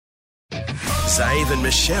Zave and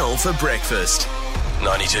Michelle for breakfast.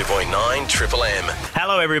 92.9 Triple M.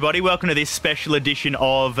 Hello, everybody. Welcome to this special edition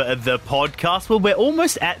of the podcast. Well, we're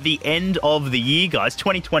almost at the end of the year, guys.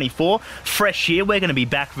 2024, fresh year. We're going to be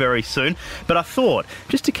back very soon. But I thought,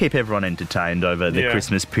 just to keep everyone entertained over the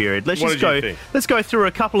Christmas period, let's go through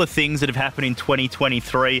a couple of things that have happened in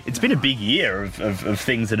 2023. It's been a big year of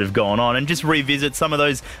things that have gone on, and just revisit some of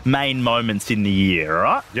those main moments in the year, all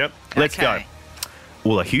right? Yep. Let's go.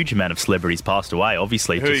 Well, a huge amount of celebrities passed away,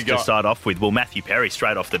 obviously, to start off with. Well, Matthew Perry,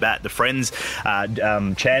 straight off the bat. The Friends,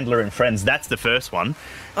 Chandler and Friends, that's the first one.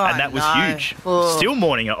 And that was huge. Oh. Still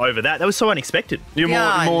mourning over that. That was so unexpected. You're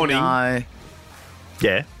mourning. No.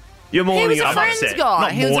 Yeah. You're mourning. He was a I'm Friends upset. guy.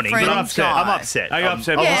 Not He was a mourning, but I'm Friends upset. guy. I'm upset. Are you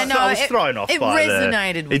upset? I was thrown off it by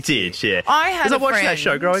resonated with It did, yeah. I had Because I a watched friend, that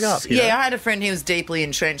show growing up. you know? Yeah, I had a friend who was deeply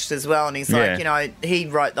entrenched as well, and he's like, he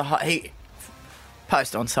wrote he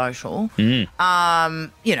post on social. You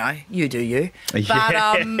know, you do you. But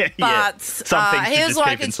Some things he to was just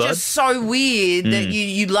like, keep it's inside. just so weird that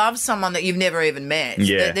you love someone that you've never even met.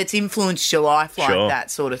 Yeah. That's influenced your life like Sure. that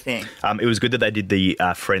sort of thing. It was good that they did the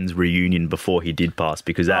Friends reunion before he did pass,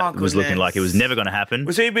 because that was looking goodness. like it was never going to happen.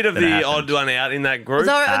 Was he a bit of Then it the happened. odd one out in that group?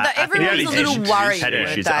 Although everyone he was a had little issues. worried, Had weren't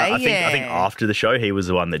issues. they? I think after the show, he was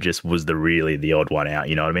the one that just was the odd one out.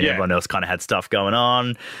 You know what I mean? Yeah. Everyone else kind of had stuff going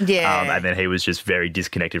on. Yeah. And then he was just very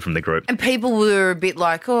disconnected from the group. And people were a bit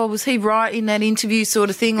like, oh, was he right in that interview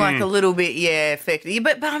sort of thing? Like a little bit, affected.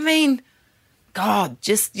 But I mean, God,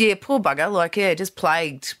 just, poor bugger. Like, just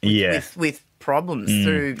plagued with problems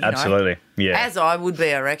through, you know. Absolutely. Yeah. As I would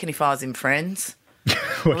be, I reckon, if I was in Friends. I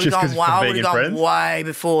would Just 'cause have from gone, being in Friends? way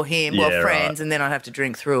before him. Yeah, Well, Friends, right. and then I'd have to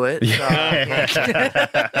drink through it. So,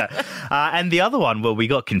 And the other one, well, we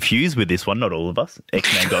got confused with this one. Not all of us.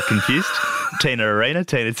 X-Men got confused. Tina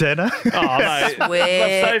Turner. Oh, mate. Swear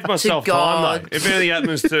I've saved myself to time, God. though. If anything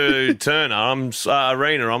happens to Turner,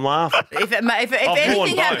 Arena, I'm laughing. if mourned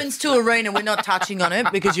anything both. happens to Arena, we're not touching on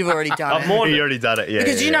it because you've already done I've it. mourned You it. already done it, yeah.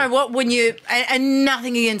 Because you know what, when you and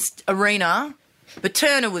nothing against Arena, but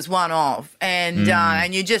Turner was one of,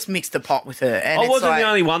 and you just mixed the pot with her. And I it's wasn't like, the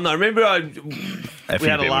only one, though. Remember, we few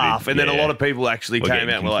had a people laugh, did, and then a yeah. lot of people actually We're came getting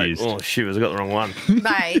out and were like, confused. oh, shivers, I got the wrong one.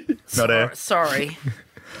 mate, Not her. sorry,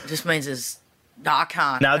 it just means there's. No, I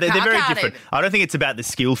can't. No, they're I very can't different. even. I don't think it's about the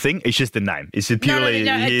skill thing. It's just the name. It's just purely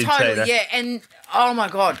No, here, totally, Taylor. yeah. And oh my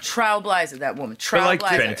God, trailblazer, that woman, like,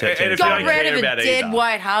 trailblazer. and if you Got don't rid care of a about dead either.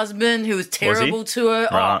 white husband who was terrible to her.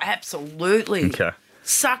 Right. Oh, absolutely. Okay.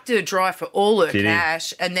 Sucked her dry for all her Did he?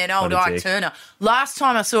 cash, and then old What did Ike he? Turner. Last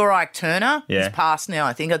time I saw Ike Turner, he's passed now.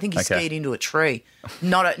 I think he skied into a tree.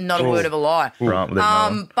 Not a word of a lie. Right, well,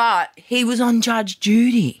 then, But he was on Judge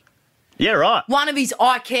Judy. yeah, right. One of his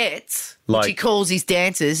Ikeettes, which he calls his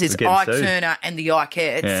dancers, is getting Ike sued. Turner and the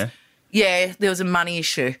Ikeettes. Yeah. Yeah, there was a money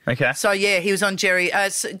issue. Okay. So, he was on Jerry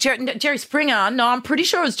Springer. No, I'm pretty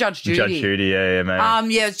sure it was Judge Judy. Judge Judy, yeah,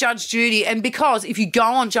 maybe. Yeah, it's Judge Judy. And because if you go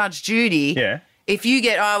on Judge Judy, if you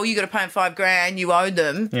get, you got to pay them $5,000, you owe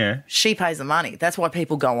them, she pays the money. That's why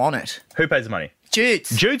people go on it. Who pays the money? Judes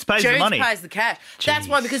pays the money. pays the cash. That's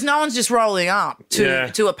why, because no one's just rolling up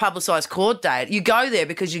to a publicised court date. You go there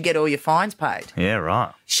because you get all your fines paid. Yeah,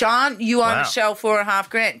 right. Sean, you owe Wow. Michelle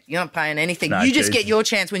 $4,500. You're not paying anything. No, you just geez. get your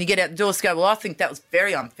chance when you get out the door to go, well, I think that was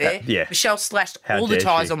very unfair. Yeah. Michelle slashed How all the dare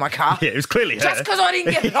tyres she? on my car. Yeah, it was clearly her. Just because I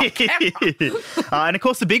didn't get it on camera. And of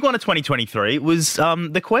course, the big one of 2023 was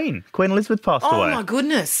the Queen. Queen Elizabeth passed Oh away. my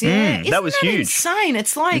goodness, yeah. Isn't that was huge. Insane.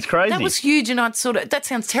 It's like, It's crazy. that was huge, and that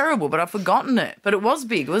sounds terrible, but I've forgotten it. But it was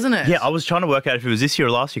big, wasn't it? Yeah, I was trying to work out if it was this year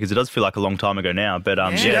or last year, because it does feel like a long time ago now. But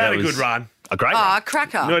She that had a was good run. A great Oh, run.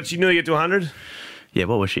 cracker. You know what, she nearly get to 100? Yeah,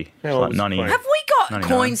 what was she? She was old like was 90. Queen? Have we got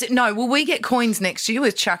 99. coins? No, will we get coins next year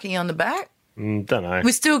with Chucky on the back? Don't know.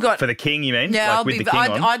 We still got. For the King, you mean? Yeah, Like with the King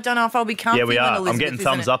on? I don't know if I'll be comfy. Yeah, we when are. I'm Elizabeth getting is in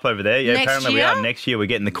thumbs it. up over there. Yeah, Next apparently we year? are. Next year we're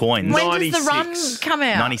getting the coins. When does the run 96. come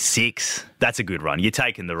out? 96. That's a good run. You're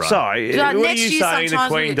taking the run. Sorry, Like, what are next you year, saying? The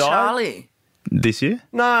sometimes we Queen get died? Charlie. This year?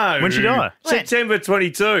 No. When'd she die? When? September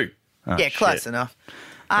 22. Yeah, close enough.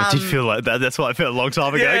 It did feel like that. That's why I felt a long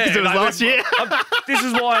time ago, because it was like, last year. This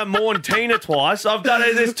is why I mourned Tina twice. I've done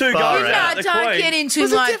it. There's two Far goals. out. No, don't get into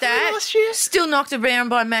Was it like definitely that. last year? Still knocked around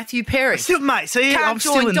by Matthew Perry. Still, mate, see, Can't I'm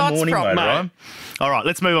still join in the dots morning mode, properly. right? All right,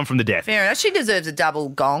 let's move on from the death. Fair enough. She deserves a double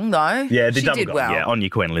gong, though. Yeah, the she double did goal. well. Yeah, on your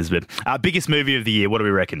Queen Elizabeth. Biggest movie of the year, what do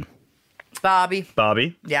we reckon? Barbie.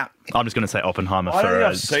 Barbie? Yeah. I'm just going to say Oppenheimer I don't for, think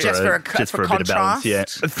I've seen- Just for a bit of balance. contrast. Yeah.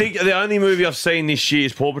 I think the only movie I've seen this year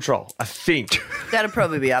is Paw Patrol. I think. That'll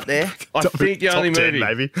probably be up there. I think the Top only 10, movie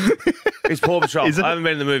maybe. is Paw Patrol. Is it? I haven't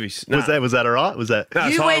been in the movies. No. Was that all right? Was that? No,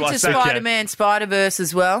 You so I went like to that. Spider-Man Spider-Verse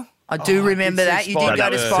as well. I do remember that. You did Spidey. go to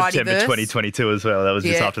That was Spideyverse. September 2022 as well. That was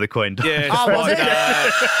just Yeah. after the Queen died. Yeah, Oh, was it?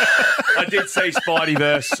 I did see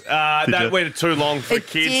Spideyverse. That you? went too long for It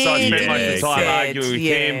kids, so I spent did, most of the you time said. arguing with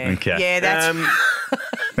yeah. him. Okay. Yeah,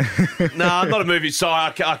 that's... No, I'm not a movie.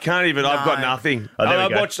 Sorry, I can't even. I've got No. nothing. Oh, there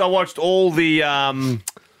we go. I watched all the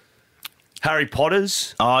Harry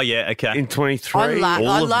Potters Oh, yeah, okay. in 23. I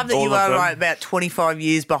love that All you of are them. right about 25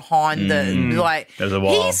 years behind the like. There's a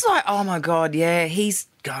while. He's like, oh my god, yeah, he's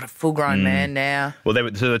got a full-grown man now. Well, they were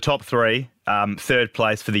to the top three. Third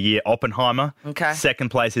place for the year, Oppenheimer. Okay. Second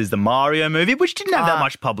place is the Mario movie, which didn't have that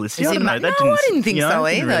much publicity. is I it don't know. ma- That No, I didn't think so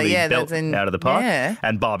didn't either. really Yeah, belt that's in- out of the park. yeah.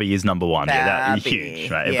 And Barbie is number one. Yeah, that is Barbie,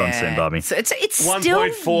 huge. Right? Everyone's yeah. seen Barbie. So it's still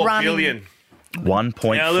 1.4 running. billion.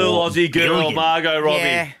 1.4 Our little Aussie girl, billion. Margot Robbie.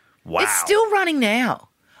 Yeah. Wow. It's still running now.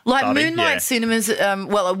 Like Barbie, Moonlight yeah. Cinemas,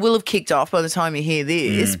 well, it will have kicked off by the time you hear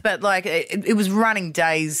this, but like it was running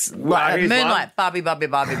days. Like here's Moonlight, Barbie.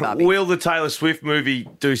 Will the Taylor Swift movie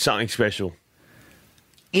do something special?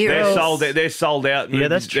 Eros. They're sold out. Yeah,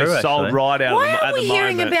 that's true, They're sold actually. right out Why at are the we moment.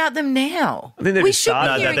 hearing about them now? I think they've We just should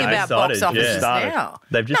started. be hearing No, they've about started, box offices yeah. Started. now.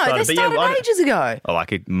 They've just no, started, they but yeah, started I- ages ago. Oh,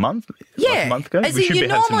 like a month? Yeah, Like a month ago? as We in should you be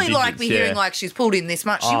had some normally like digits, be hearing yeah. like she's pulled in this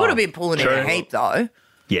much. She would have been pulling in a true. heap though.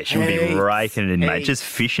 Yeah, she would be Heaps, raking it in, mate. heaps. Just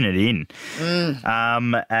fishing it in.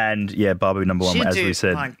 And yeah, Barbie number one, She as do. we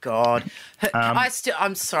said. My God,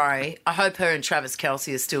 I'm sorry. I hope her and Travis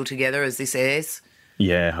Kelce are still together as this airs.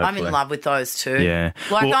 Yeah, I'm hopefully. in love with those two. Yeah.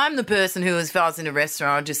 Like Well- I'm the person who, if I was in a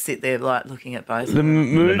restaurant, I'd just sit there like looking at both. The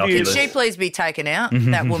movie Monoculous. Can she please be taken out?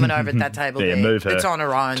 That woman over at that table Yeah, there. move her. That's on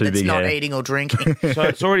her own. Too That's big not hair. eating or drinking. So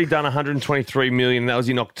it's already done 123 million. That was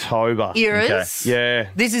in October. Eras. Yeah.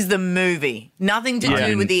 This is the movie. Nothing to Yeah.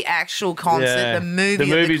 do with the actual concert. The movie. The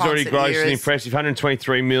movie's of the already concert grossed an Eras. impressive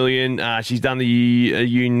 123 million. She's done the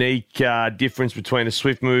unique difference between the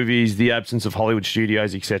Swift movies, the absence of Hollywood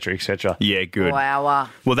studios, etc., etc. Yeah, good. Wow.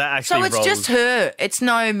 Well, that actually So it's rolls. just her. It's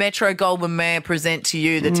no Metro Goldwyn Mayer present to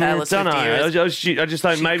you the Taylor I don't Swift know. Eras. I just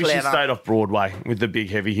don't. Maybe she clever. stayed off Broadway with the big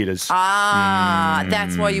heavy hitters.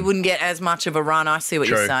 That's why you wouldn't get as much of a run. I see what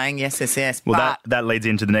True. you're saying. Yes. Well, But that leads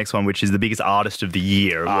into the next one, which is the biggest artist of the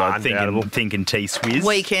year. undoubtable. Thinking T Swizz.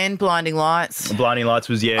 Weekend, Blinding Lights. Blinding Lights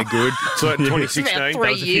was, yeah, good. So 2016. About that 3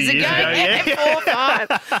 was a few years ago. yeah. 4 or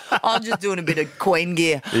 5. I'm just doing a bit of Queen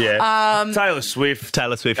gear. yeah. Taylor Swift.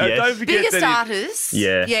 Taylor Swift, Don't yes. forget Biggest that artists.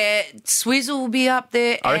 Yeah. Yeah. Swizzle will be up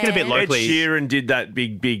there. I reckon a bit and- like- Ed locally- Sheeran did that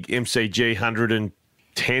big MCG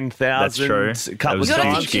 110,000. That's true. A That couple was of You got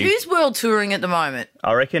to times. think, who's world touring at the moment?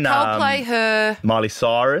 I reckon Coldplay, her, Miley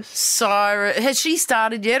Cyrus. Cyrus. Has she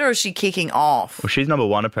started yet, or is she kicking off? Well, she's number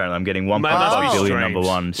one, apparently. I'm getting Must be 1.5 billion streams. number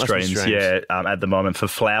one Must be streams, streams. yeah, at the moment for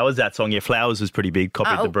Flowers. That song, yeah, Flowers was pretty big.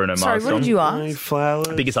 Copied the Bruno sorry, Mars what song. did you ask? Flowers.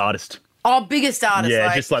 Biggest artist. Oh, biggest artist. Yeah,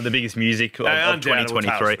 like, just like the biggest music of undoubtedly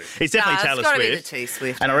 2023. Taylor Swift. It's definitely Nah, Taylor it's gotta be Swift. the T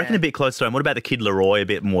Swift. And I reckon a bit close to home. What about the Kid Laroi, a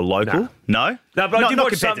bit more local? No? No, but I did not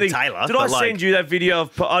watch compared something. to Taylor. Did I send you that video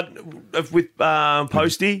with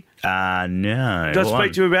Posty? No. Did I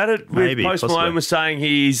speak to you about it? Maybe, Post possibly. Malone was saying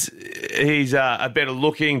he's a better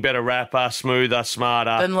looking, better rapper, smoother,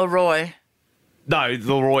 smarter. And Leroy. No,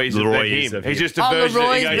 Leroy's Leroy is him. of He's him. just a Oh, version.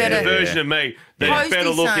 Leroy's He goes, better. he's a version of me. That's Posty's better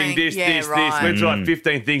looking. saying, This. right. Went through like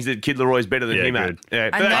 15 things that Kid Leroy's better than Yeah, him good. at. Yeah,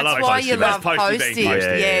 And but that's love why Posty. you That's love Posty being Posty. Posty.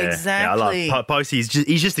 Yeah, I exactly. love Posty.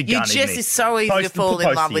 He's just a gun, You isn't just he? is so easy to fall put in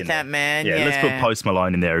love Posty with there. that man. Yeah, let's put Post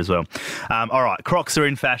Malone in there as well. All right, Crocs are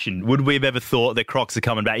in fashion. Would we have ever thought that Crocs are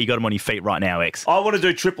coming back? You got them on your feet right now, X. I want to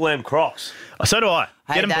do Triple M Crocs. So do I.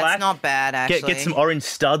 Hey, Get them that's black. not bad, actually. Get some orange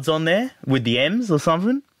studs on there with the M's or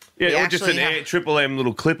something. Yeah, We or just an actually have- Triple M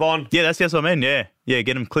little clip on. Yeah, that's what I mean. Yeah,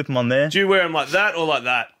 get them, clip them on there. Do you wear them like that or like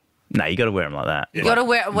that? No, you got to wear them like that. You got to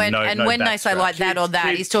wear when No- no when they back say strap. like that or that,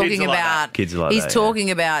 Kids- he's talking kids are like about that. Kids are like he's that,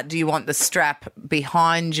 talking about do you want the strap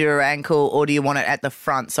behind your ankle or do you want it at the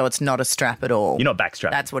front so it's not a strap at all? You're not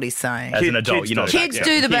backstrapped. That's what he's saying. As an adult, kids you're not. do. Kids backstrapped.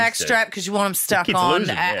 do the Kids back do. strap because you want them stuck kids on. lose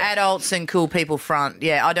 'em, yeah. Adults and cool people front.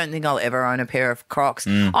 Yeah, I don't think I'll ever own a pair of Crocs.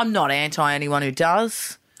 Mm. I'm not anti anyone who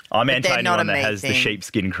does. I'm But anti they're not anyone a that me has the thing.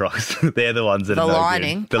 sheepskin Crocs. They're the ones that The are no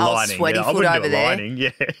lining. good. The Oh, lining. sweaty yeah, I foot wouldn't do over the there. lining. Yeah.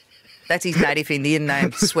 That's his native Indian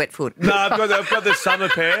name, Sweatfoot. No, I've got the summer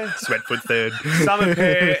pair. Sweatfoot third. Summer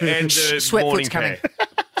pair and the Sweatfoot's morning coming.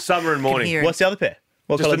 pair. Summer and morning. hear it. What's the other pair?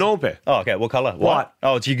 What Just a colours? normal pair. Oh, okay. What colour? White.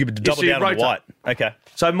 Oh, so you could double so you down on the white. rotate. Okay.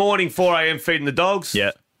 So morning 4 a.m. feeding the dogs.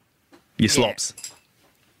 Yeah. Your slops.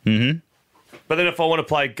 But then if I want to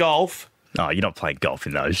play golf, Oh, you're not playing golf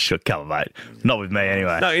in those. Sure, come on, mate. Not with me,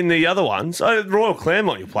 anyway. No, in the other ones. Royal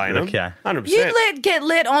Claremont, you're playing them. Okay. 100%. You get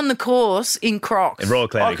let on the course in Crocs. In Royal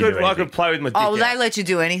Claremont, you can do I anything. could play with my dick Oh, they out. let you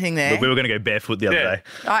do anything there. We were going to go barefoot the other Yeah. day.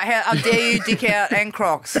 How dare you, dick out and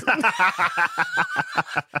Crocs?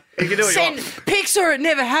 You can do it. Send pics or it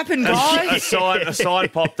never happened, guys. A sign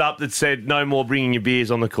popped up that said, no more bringing your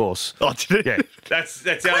beers on the course. Oh, did it? Yeah, that's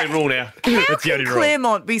the only rule now. How That's the can only rule.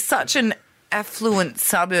 Claremont be such an affluent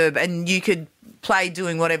suburb and you could play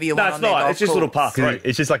doing whatever you No, want it's on their not. golf It's just course? little par 3.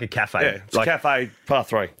 It's just like a cafe. Yeah, it's a cafe, par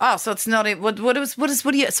 3. Oh, so it's not it. What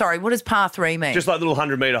does par 3 mean? Just like little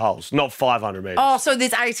 100-metre holes, not 500 metres. Oh, so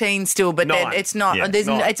there's 18 still, but then 9. it's not. Yeah,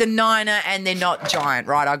 It's a niner, and they're not giant,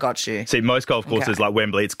 right? I got you. See, most golf courses Okay. like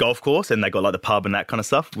Wembley, it's golf course, and they got like the pub and that kind of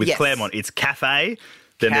stuff. With Yes. Claremont, it's cafe.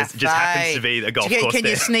 Then there just happens to be a golf course Can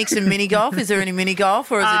there. you sneak some mini golf? Is there any mini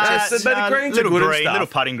golf, or is it just? but the greens are little good and green, stuff. little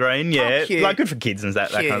putting green, yeah, cute. like good for kids and that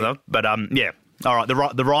kind Cute. of stuff. But yeah. All right,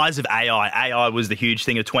 the rise of AI. AI was the huge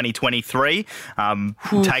thing of 2023,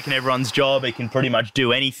 taking everyone's job. It can pretty much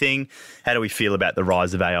do anything. How do we feel about the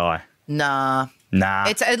rise of AI? Nah. Nah.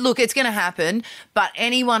 It's going to happen, but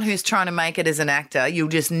anyone who's trying to make it as an actor, you'll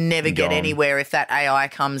just never get Gone. anywhere if that AI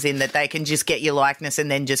comes in that they can just get your likeness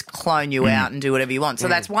and then just clone you out and do whatever you want. So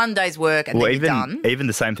that's one day's work and then you're done. even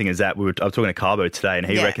the same thing as that. I was talking to Carbo today, and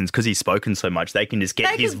he Yeah. reckons because he's spoken so much, they can just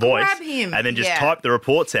get They his could voice grab him, and then just yeah. type the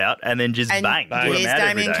reports out and then just And bang. put here's them out every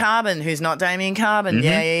Damien day. Carbon, who's not Damien Carbon.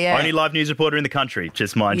 Yeah. Only live news reporter in the country.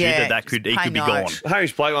 Just mind you Yeah, that could just he pay could be note. gone. The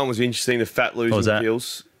Hamish Blake one was interesting, the fat was losing that?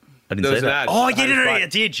 pills. I didn't There see was an that. ad. Oh, you Hamish did it. Blake. I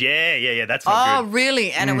did. Yeah. That's not Oh, good.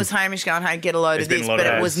 really? And it was Hamish going, hey, get a load There's of been this, a lot but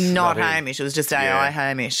of it was ads. not Not him. Hamish. It was just AI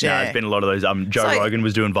Hamish. No, Yeah. there's been a lot of those. Joe So- Rogan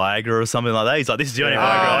was doing Viagra or something like that. He's like, this is the only Viagra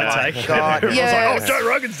I my take. God, I was yes. like, oh, Joe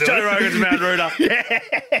Rogan's doing Joe it. Rogan's Mount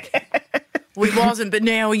Ruder. We wasn't, but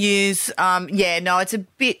now he is. It's a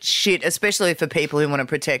bit shit, especially for people who want to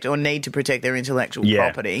protect or need to protect their intellectual Yeah.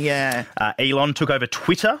 property. Yeah. Elon took over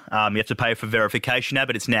Twitter. You have to pay for verification now,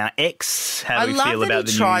 but it's now X. How I do we love feel that about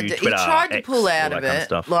he the tried new to, Twitter? he tried to X, pull all out that of kind it,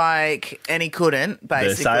 stuff. and he couldn't,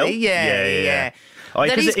 basically. sale? Yeah. Yeah. Oh,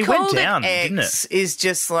 That 'cause he's it went called down, X didn't it? is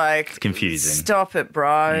just like It's confusing. Stop it,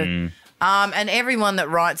 bro. And everyone that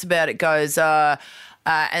writes about it goes,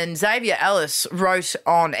 and Xavier Ellis wrote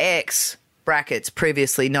on X. Brackets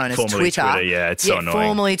previously known as Formerly Twitter, yeah, it's so annoying.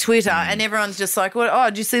 Formerly Twitter, and everyone's just like, "What? Oh,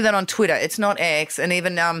 did you see that on Twitter? It's not X." And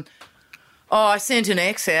even I sent an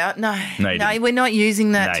X out. No, No, you didn't. we're not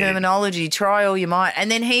using that No, you didn't. terminology. Try all you might. And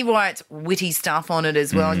then he writes witty stuff on it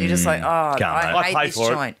as well, and you're just like, "Oh, Can't I wait. hate I pay this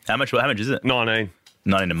for it. joint." How much is it? 19.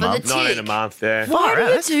 19 a month. the 19 a tick. month, yeah. Why Far do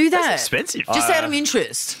out. you do that? That's expensive. Just out of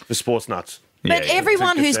interest. For sports nuts. But Yeah,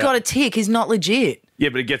 everyone tick who's gets got out. a tick is not legit. Yeah,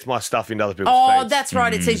 but it gets my stuff into other people's Oh, feeds. that's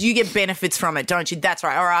right. It says you get benefits from it, don't you? That's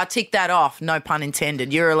right. All right, I'll tick that off. No pun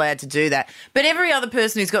intended. You're allowed to do that. But every other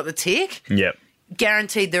person who's got the tick, Yep.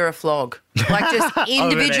 guaranteed they're a flog. Like just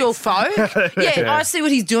individual folk. Yeah, I see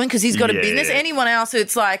what he's doing because he's got a Yeah. business. Anyone else,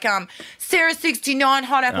 it's like Sarah 69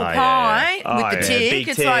 hot apple Oh, pie yeah. with Oh, the yeah. tick. Big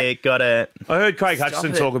It's tick, like, got it. I heard Craig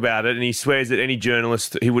Hutchison it. talk about it, and he swears that any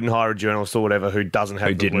journalist, he wouldn't hire a journalist or whatever who doesn't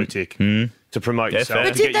have the blue didn't. tick to promote yourself fair. and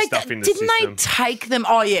But get your stuff in the didn't system. they take them?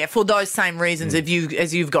 Oh yeah, for those same reasons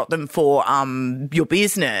as you've got them for your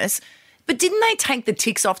business. But didn't they take the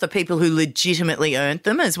ticks off the people who legitimately earned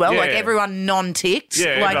them as well? Yeah. Like everyone non-ticked. Yeah,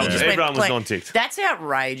 like everyone- you just went everyone was plain- non-ticked. That's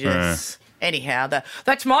outrageous. Anyhow,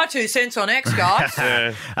 that's my 2 cents on X, guys.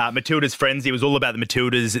 Matilda's Frenzy. It was all about the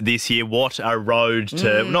Matildas this year. What a road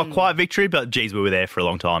to not quite victory, but geez, we were there for a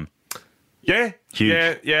long time. Yeah.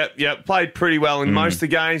 Huge. Yeah. Played pretty well in most of the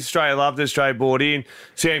games. Australia loved it. Australia bought in.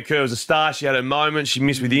 Sam Kerr was a star. She had a moment. She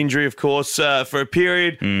missed with injury, of course, for a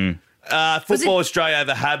period. Football Australia have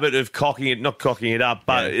a habit of not cocking it up,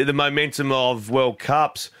 but the momentum of World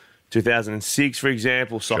Cups, 2006, for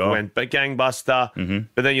example, soccer Sure. went gangbuster.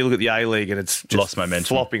 But then you look at the A-League and it's just Lost momentum.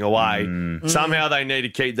 flopping away. Somehow they need to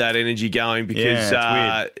keep that energy going because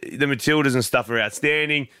Yeah, the Matildas and stuff are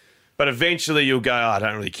outstanding. But eventually you'll go, I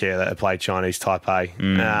don't really care that they play Chinese Taipei.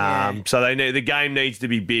 So the game needs to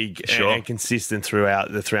be big Sure. and consistent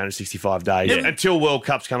throughout the 365 days until World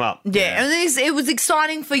Cups come up. Yeah, and it was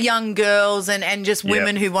exciting for young girls and just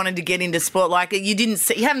women who wanted to get into sport. Like you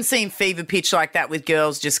haven't seen fever pitch like that with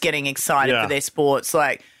girls just getting excited Yeah. for their sports.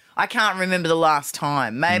 Like I can't remember the last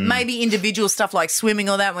time. Maybe individual stuff like swimming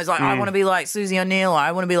or that was like I want to be like Susie O'Neill. Or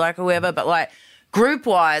I want to be like whoever. But like group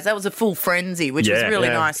wise, that was a full frenzy, which was really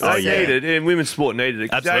nice to They see. need it, and women's sport needed it.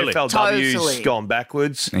 Absolutely. AFLW's Totally. gone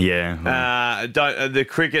backwards. Yeah. The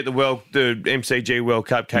cricket, the MCG World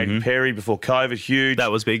Cup, Katy Perry before COVID, huge.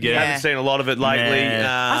 That was big, yeah. Haven't seen a lot of it lately.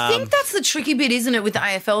 Yeah. I think that's the tricky bit, isn't it, with the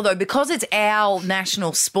AFL though, because it's our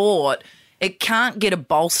national sport. it can't get a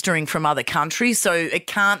bolstering from other countries, so it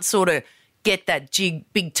can't sort of get that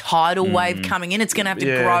big tidal wave coming in. It's going to have to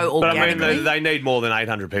grow organically. But I mean, they need more than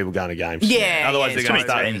 800 people going to games. Yeah. Otherwise, they're going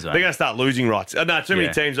to start losing rights. No, too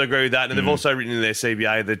many teams. I agree with that. And they've also written in their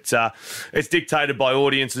CBA that it's dictated by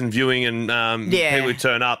audience and viewing and people who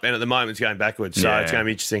turn up. And at the moment, it's going backwards. So it's going to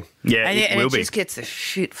be interesting. Yeah, and it just gets the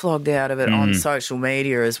shit flogged out of it on social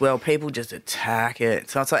media as well. People just attack it.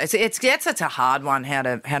 So it's such a hard one how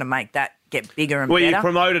to make that get bigger and better. Well, you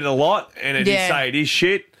promote it a lot, and if you say it is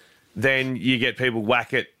shit, then you get people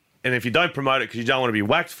whack it. And if you don't promote it because you don't want to be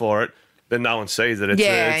whacked for it, then no one sees it. It's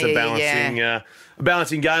a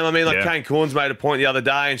balancing game. I mean, like Kane Corns made a point the other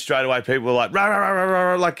day, and straight away people were like, rah, rah, rah, rah,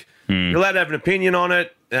 rah, like, you're allowed to have an opinion on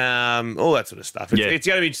it, all that sort of stuff. It's going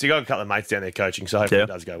to be interesting. I've got a couple of mates down there coaching, so hopefully it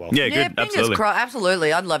does go well. Yeah, good. Absolutely.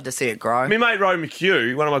 Absolutely. I'd love to see it grow. My mate, Rowan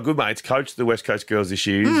McHugh, one of my good mates, coached the West Coast girls this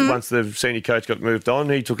year. Once the senior coach got moved on,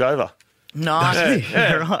 he took over. Nice.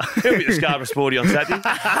 Right. He'll be at the Scarborough Sporty on Saturday.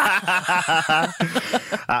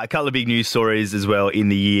 A couple of big news stories as well in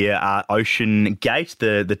the year. Ocean Gate,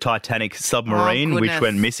 the Titanic submarine, which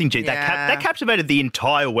went missing. Gee, that captivated the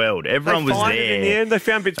entire world. Everyone was there. It in the end. They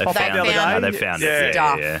found bits pop up the other day. They found it.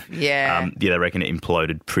 Yeah. They reckon it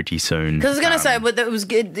imploded pretty soon. Because I was going to say, but it was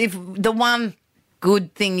good. If the one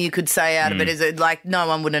good thing you could say out of it is that, like, no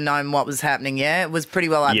one would have known what was happening. Yeah, it was pretty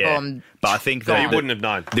well bombed. But I think that you wouldn't have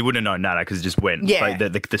known. They wouldn't have known, because it just went. Yeah.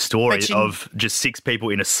 Like the story of just 6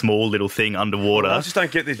 people in a small little thing underwater. I just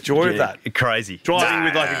don't get the joy of that. Crazy. Driving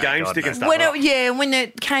with like a game stick and stuff. When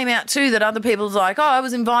it came out too that other people was like, I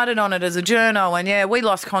was invited on it as a journo, and we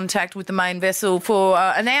lost contact with the main vessel for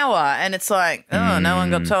an hour, and it's like, no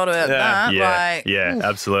one got told about that.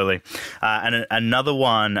 Absolutely. And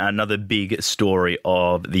another big story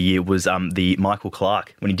of the year was the Michael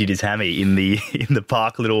Clark when he did his hammy in the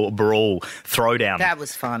park little brawl throwdown. That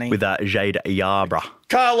was funny. With Jade Yarbrough.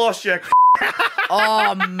 Carlos, you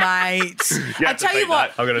Oh, mate. I tell you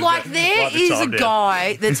what, like there is a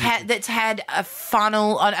guy that's had a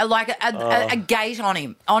funnel, a gate on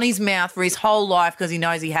him, on his mouth for his whole life because he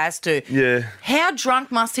knows he has to. Yeah. How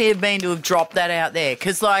drunk must he have been to have dropped that out there?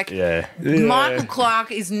 Because, Michael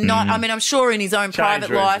Clark is not, I mean, I'm sure in his own private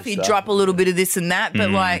life he'd drop a little bit of this and that,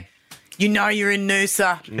 but you know you're in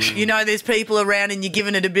Noosa. You know there's people around and you're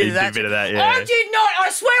giving it a bit of that. I did not.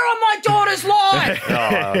 I swear on my daughter's life.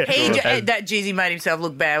 That Jeezy made himself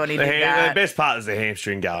look bad when he did that. The best part is the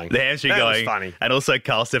hamstring going. The hamstring going. Was funny. And also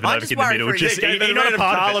Carl Stefanovic in the middle. He's not a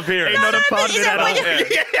part of it. He's not a part of it at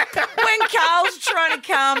all. When Carl's trying to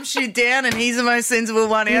calm shit down and he's the most sensible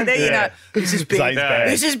one out there, you know, this is big.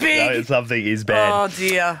 This is big. No, something is bad. Oh,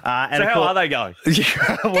 dear. So how are they going? They're still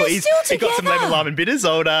together. He got some lemon lime and bitters,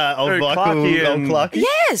 old Clarky.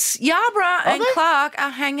 Yes, Yarbrough and Clark are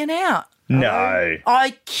hanging out. No.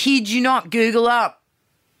 I kid you not. Google up.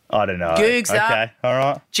 I don't know. Googs up. Okay, all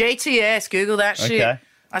right. GTS. Google that shit. Okay.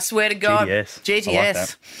 I swear to God.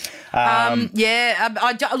 GTS. I like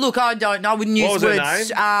that. Look, I don't know. I wouldn't use words.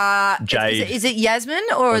 Jade. Is it Yasmin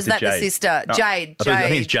or is that the sister? No, Jade. I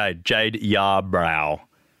think it's Jade. Jade Yarbrough.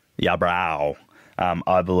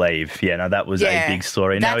 I believe. Yeah, no, that was a big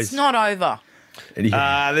story. That's not over.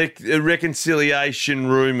 The reconciliation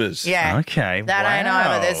rumours. Yeah. Okay. That ain't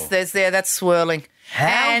over. That's swirling.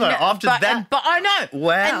 How though? After that? But I know.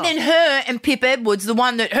 Wow. And then her and Pip Edwards, the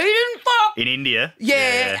one that who didn't fuck in India.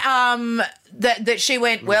 Yeah. That she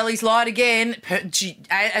went, well, he's lied again.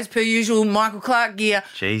 As per usual, Michael Clark gear.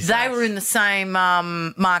 Jesus. They were in the same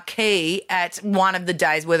marquee at one of the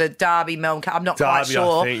days, whether Derby, Melbourne, I'm not quite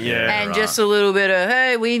sure. I think, and just a little bit of,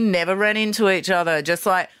 hey, we never ran into each other. Just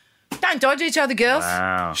like, don't dodge each other, girls.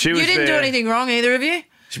 Wow. You didn't do anything wrong, either of you.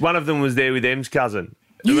 One of them was there with Em's cousin.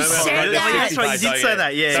 You said that. That's right, you did say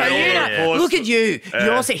that, yeah. So look at you.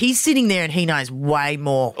 He's sitting there and he knows way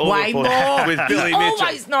more. Way more. With Billy Mitchell.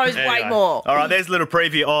 Always knows way more. All right, there's a little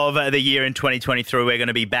preview of the year in 2023. We're going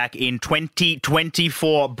to be back in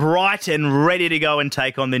 2024, bright and ready to go and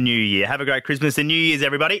take on the new year. Have a great Christmas and New Year's,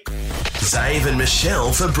 everybody. Zave and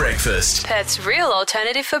Michelle for breakfast. Perth's real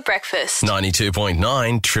alternative for breakfast.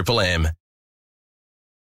 92.9 Triple M.